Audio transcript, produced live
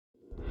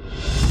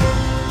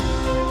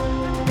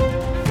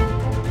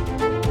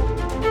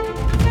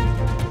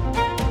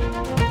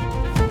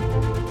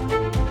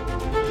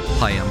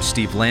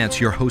Steve Lance,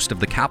 your host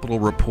of the Capitol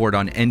Report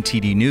on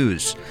NTD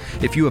News.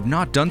 If you have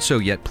not done so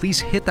yet,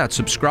 please hit that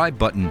subscribe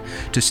button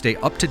to stay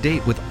up to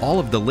date with all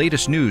of the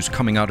latest news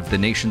coming out of the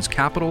nation's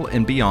capital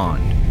and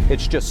beyond.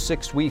 It's just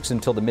 6 weeks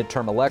until the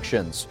midterm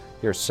elections.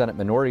 Here's Senate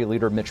Minority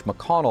Leader Mitch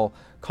McConnell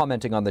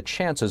commenting on the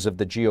chances of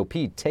the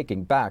GOP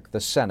taking back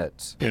the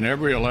Senate. In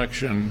every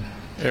election,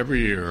 every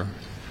year,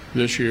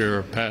 this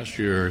year, past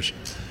years,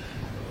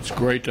 it's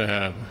great to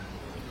have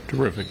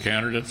terrific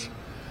candidates.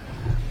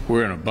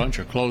 We're in a bunch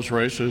of close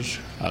races.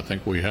 I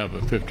think we have a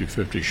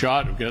 50-50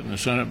 shot of getting the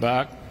Senate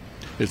back.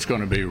 It's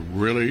going to be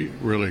really,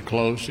 really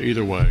close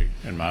either way,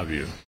 in my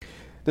view.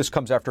 This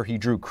comes after he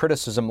drew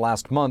criticism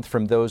last month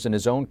from those in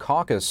his own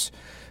caucus.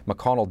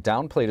 McConnell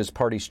downplayed his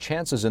party's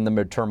chances in the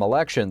midterm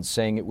elections,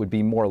 saying it would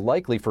be more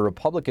likely for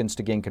Republicans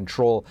to gain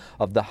control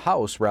of the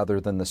House rather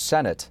than the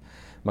Senate.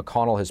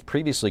 McConnell has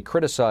previously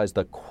criticized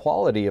the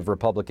quality of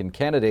Republican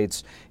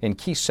candidates in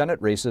key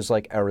Senate races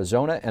like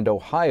Arizona and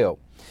Ohio.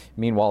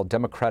 Meanwhile,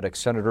 Democratic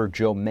Senator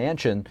Joe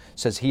Manchin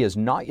says he has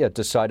not yet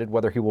decided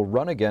whether he will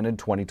run again in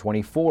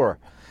 2024.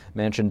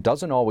 Manchin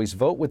doesn't always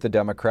vote with the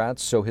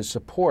Democrats, so his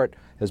support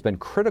has been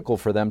critical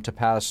for them to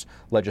pass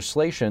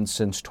legislation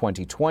since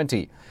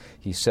 2020.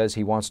 He says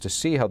he wants to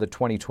see how the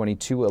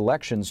 2022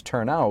 elections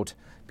turn out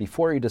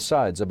before he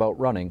decides about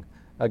running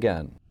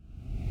again.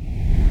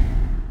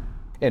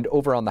 And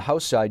over on the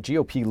House side,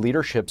 GOP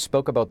leadership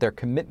spoke about their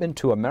Commitment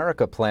to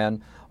America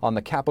plan on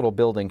the Capitol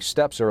building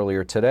steps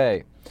earlier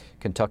today.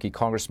 Kentucky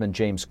Congressman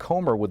James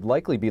Comer would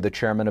likely be the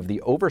chairman of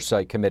the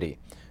Oversight Committee.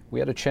 We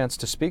had a chance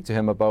to speak to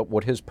him about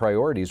what his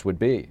priorities would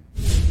be.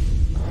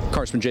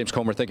 Congressman James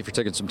Comer, thank you for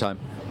taking some time.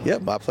 Yeah,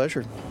 my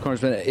pleasure.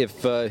 Congressman,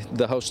 if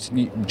the House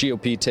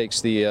GOP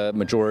takes the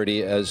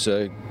majority as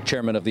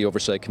chairman of the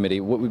Oversight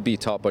Committee, what would be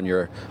top on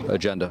your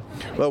agenda?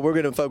 Well, we're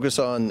going to focus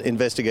on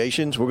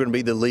investigations. We're going to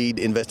be the lead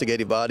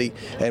investigative body,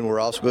 and we're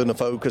also going to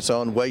focus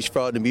on waste,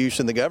 fraud, and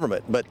abuse in the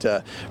government.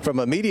 But from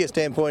a media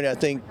standpoint, I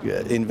think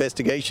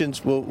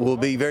investigations will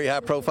be very high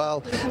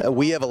profile.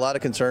 We have a lot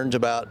of concerns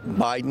about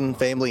Biden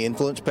family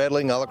influence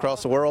peddling all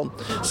across the world.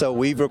 So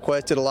we've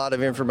requested a lot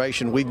of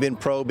information. We've been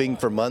probing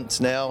for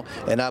months now,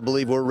 and I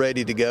believe we're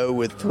ready to go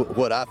with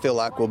what I feel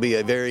like will be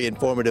a very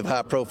informative,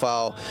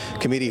 high-profile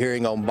committee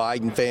hearing on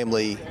Biden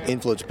family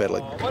influence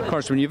peddling.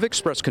 Congressman, you've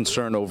expressed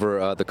concern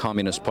over the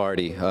Communist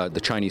Party, the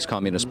Chinese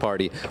Communist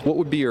Party. What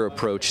would be your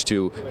approach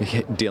to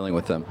dealing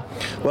with them?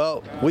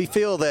 Well, we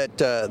feel that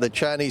the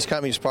Chinese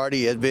Communist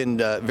Party has been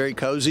very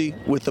cozy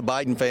with the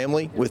Biden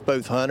family, with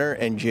both Hunter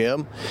and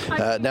Jim.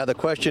 Now the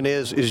question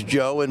is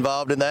Joe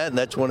involved in that? And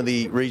that's one of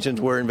the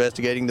reasons we're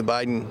investigating the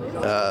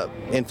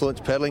Biden influence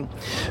peddling.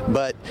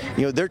 But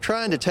they're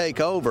trying to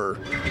take over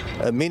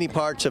many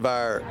parts of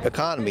our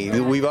economy.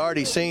 We've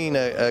already seen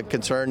a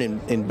concern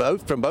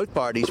from both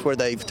parties where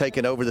they've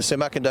taken over the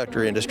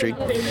semiconductor industry,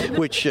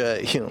 which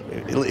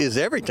is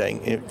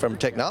everything from a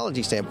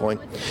technology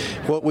standpoint.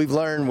 What we've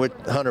learned with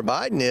Hunter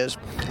Biden is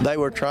they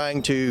were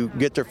trying to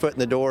get their foot in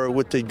the door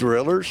with the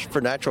drillers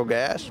for natural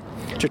gas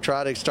to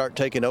try to start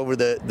taking over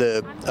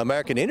the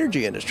American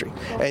energy industry,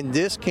 and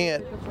this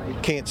can't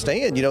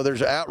stand.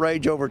 There's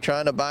outrage over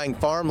China buying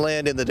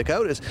farmland in the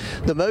Dakotas.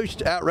 The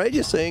most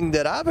outrageous thing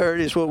that I've heard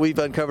is what we've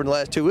uncovered in the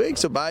last 2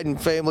 weeks. The Biden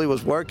family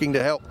was working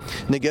to help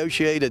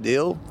negotiate a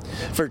deal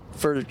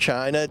for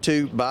China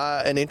to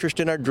buy an interest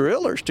in our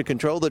drillers to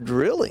control the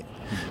drilling.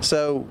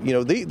 So,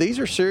 these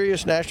are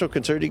serious national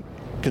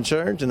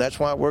concerns, and that's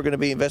why we're going to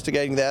be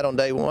investigating that on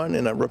day one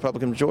in a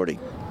Republican majority.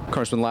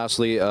 Congressman,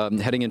 lastly,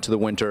 heading into the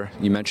winter,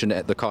 you mentioned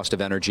the cost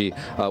of energy.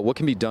 What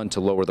can be done to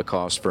lower the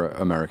cost for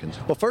Americans?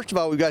 Well, first of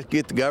all, we've got to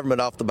get the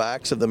government off the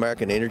backs of the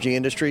American energy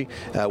industry.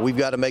 We've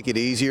got to make it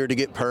easier to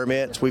get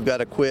permits. We've got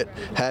to quit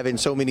having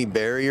so many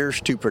barriers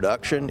to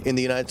production in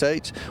the United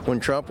States. When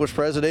Trump was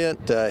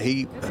president,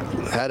 he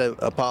had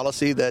a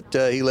policy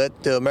that he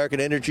let American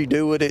energy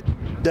do what it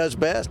does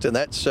best, and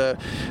that's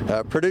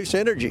produce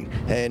energy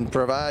and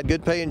provide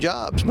good paying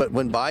jobs. But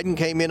when Biden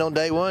came in on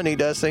day one, he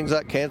does things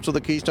like cancel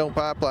the Keystone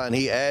Pipeline.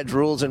 He adds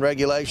rules and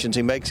regulations.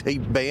 He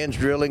bans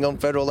drilling on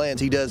federal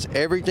lands. He does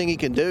everything he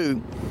can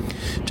do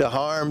to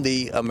harm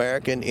the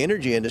American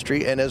energy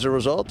industry, and as a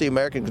result, the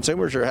American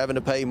consumers are having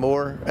to pay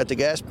more at the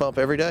gas pump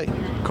every day.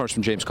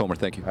 Congressman James Comer,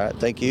 thank you. All right,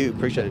 thank you.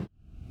 Appreciate it.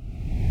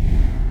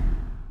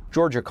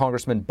 Georgia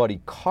Congressman Buddy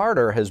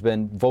Carter has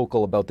been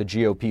vocal about the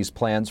GOP's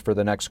plans for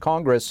the next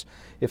Congress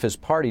if his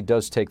party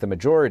does take the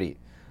majority.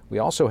 We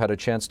also had a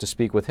chance to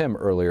speak with him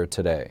earlier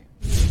today.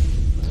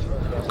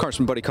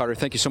 Congressman Buddy Carter,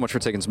 thank you so much for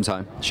taking some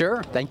time.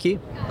 Sure, thank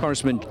you.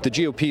 Congressman, the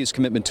GOP's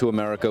commitment to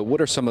America,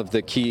 what are some of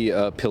the key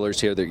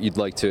pillars here that you'd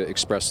like to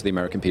express to the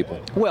American people?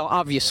 Well,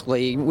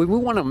 obviously, we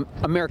want an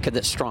America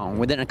that's strong,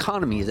 with an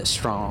economy that's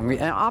strong.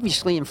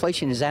 Obviously,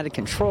 inflation is out of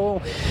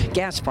control.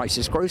 Gas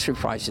prices, grocery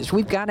prices.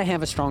 We've got to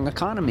have a strong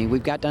economy.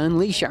 We've got to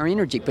unleash our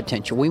energy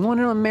potential. We want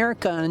an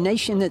America, a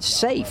nation that's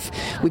safe.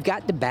 We've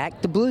got to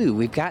back the blue.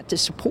 We've got to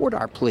support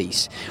our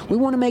police. We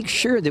want to make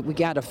sure that we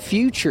got a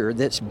future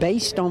that's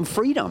based on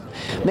freedom.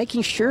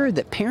 making sure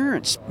that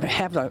parents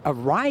have a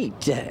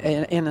right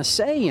and a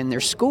say in their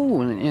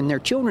school and in their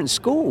children's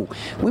school.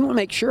 We want to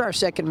make sure our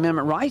Second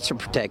Amendment rights are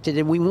protected,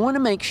 and we want to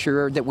make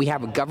sure that we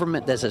have a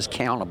government that is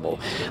accountable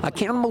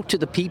to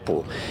the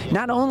people,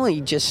 not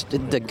only just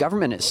the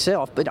government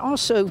itself, but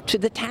also to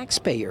the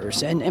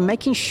taxpayers, and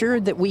making sure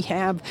that we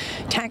have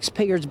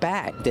taxpayers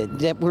back,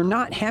 that we're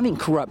not having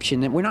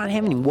corruption, that we're not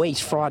having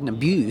waste, fraud, and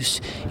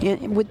abuse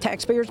with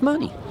taxpayers'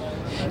 money.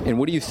 And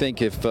what do you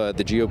think if the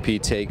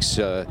GOP takes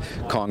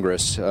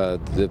Congress,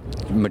 the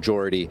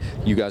majority,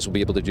 you guys will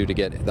be able to do to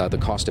get the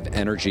cost of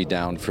energy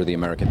down for the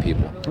American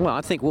people? Well,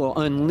 I think we'll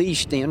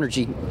unleash the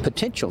energy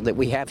potential that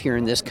we have here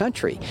in this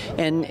country.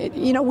 And,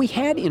 we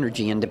had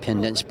energy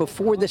independence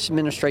before this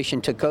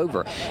administration took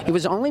over. It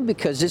was only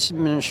because this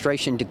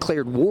administration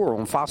declared war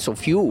on fossil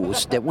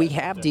fuels that we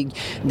have the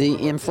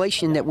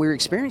inflation that we're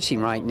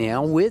experiencing right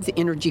now with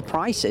energy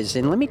prices.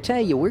 And let me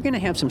tell you, we're going to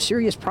have some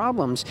serious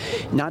problems,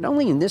 not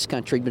only in this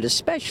country, but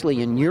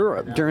especially in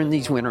Europe during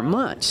these winter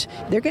months.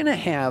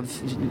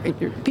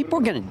 People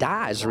are going to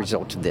die as a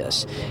result of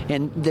this.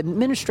 And the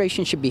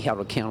administration should be held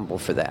accountable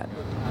for that.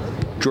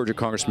 Georgia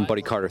Congressman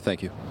Buddy Carter,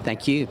 thank you.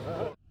 Thank you.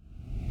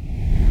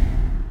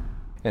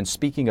 And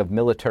speaking of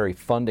military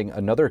funding,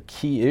 another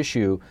key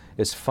issue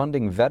is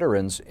funding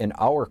veterans in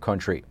our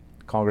country.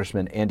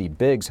 Congressman Andy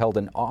Biggs held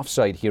an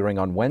off-site hearing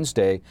on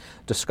Wednesday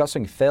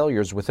discussing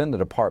failures within the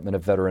Department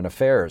of Veteran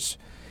Affairs.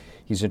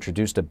 He's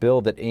introduced a bill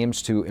that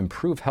aims to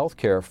improve health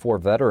care for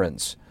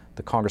veterans.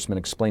 The congressman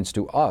explains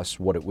to us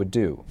what it would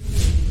do.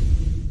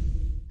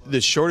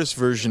 The shortest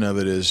version of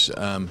it is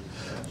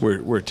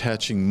we're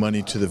attaching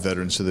money to the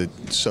veterans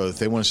so if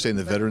they want to stay in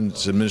the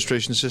Veterans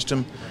Administration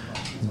system,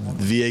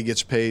 the VA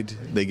gets paid,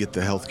 they get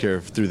the health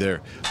care through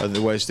there.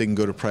 Otherwise, they can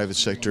go to private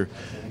sector,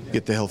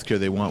 get the health care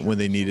they want when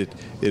they need it.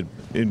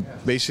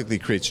 It basically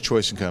creates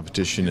choice and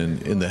competition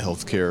in the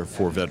health care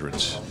for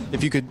veterans.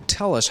 If you could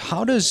tell us,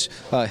 how does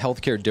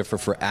health care differ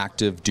for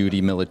active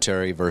duty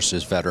military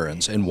versus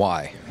veterans, and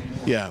why?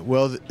 Yeah,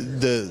 well,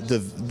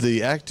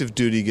 the active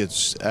duty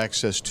gets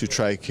access to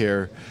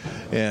TRICARE,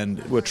 and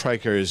what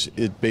TRICARE is,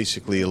 it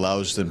basically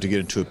allows them to get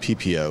into a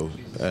PPO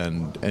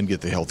and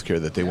get the health care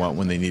that they want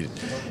when they need it.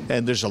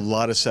 And there's a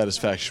lot of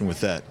satisfaction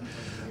with that.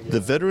 The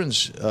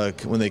veterans,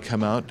 when they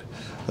come out,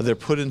 they're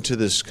put into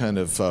this kind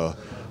of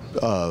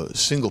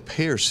single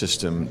payer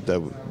system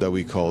that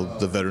we call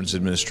the Veterans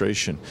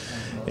Administration.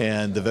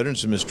 And the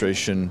Veterans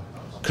Administration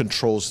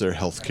controls their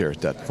health care at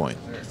that point.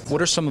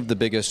 What are some of the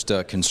biggest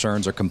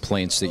concerns or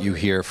complaints that you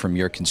hear from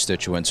your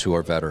constituents who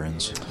are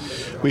veterans?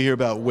 We hear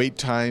about wait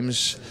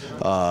times,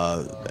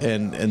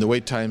 and the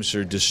wait times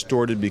are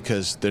distorted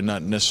because they're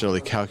not necessarily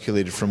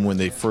calculated from when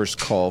they first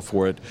call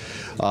for it.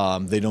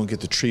 They don't get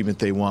the treatment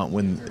they want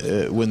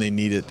when they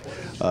need it.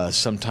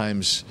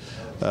 Sometimes,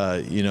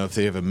 if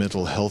they have a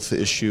mental health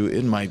issue,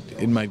 it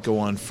might go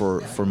on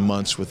for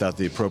months without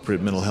the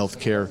appropriate mental health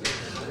care.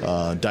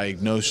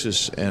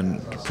 Diagnosis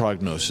and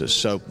prognosis.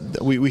 So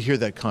we hear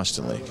that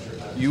constantly.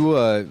 You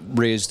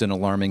raised an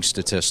alarming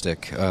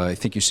statistic. I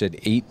think you said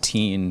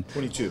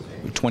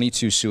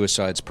 22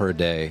 suicides per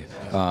day.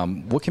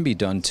 What can be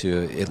done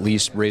to at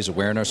least raise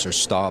awareness or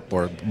stop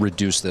or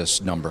reduce this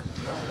number?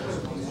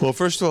 Well,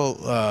 first of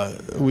all,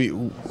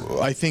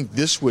 I think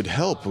this would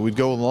help. It would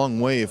go a long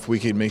way if we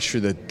could make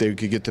sure that they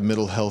could get the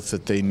mental health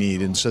that they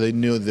need, and so they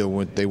knew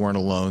that they weren't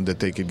alone, that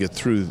they could get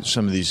through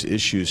some of these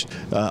issues.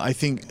 I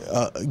think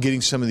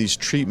getting some of these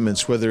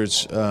treatments, whether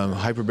it's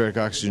hyperbaric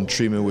oxygen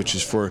treatment, which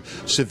is for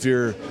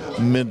severe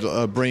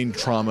brain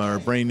trauma or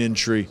brain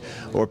injury,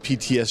 or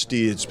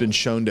PTSD, it's been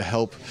shown to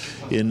help.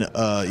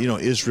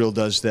 Israel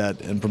does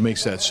that and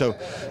makes that.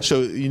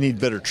 So you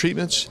need better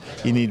treatments.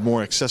 You need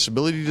more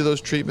accessibility to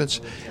those treatments.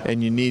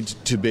 And you need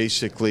to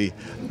basically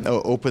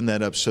open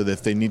that up so that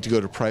if they need to go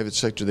to private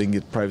sector, they can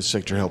get private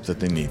sector help that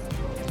they need.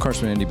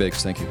 Congressman Andy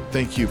Biggs, thank you.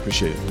 Thank you.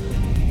 Appreciate it.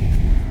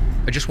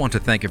 I just want to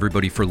thank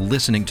everybody for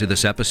listening to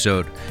this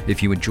episode.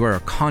 If you enjoy our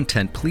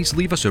content, please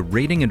leave us a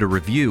rating and a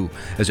review,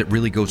 as it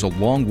really goes a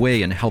long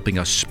way in helping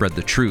us spread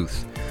the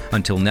truth.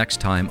 Until next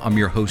time, I'm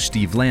your host,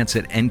 Steve Lance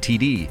at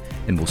NTD,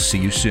 and we'll see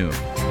you soon.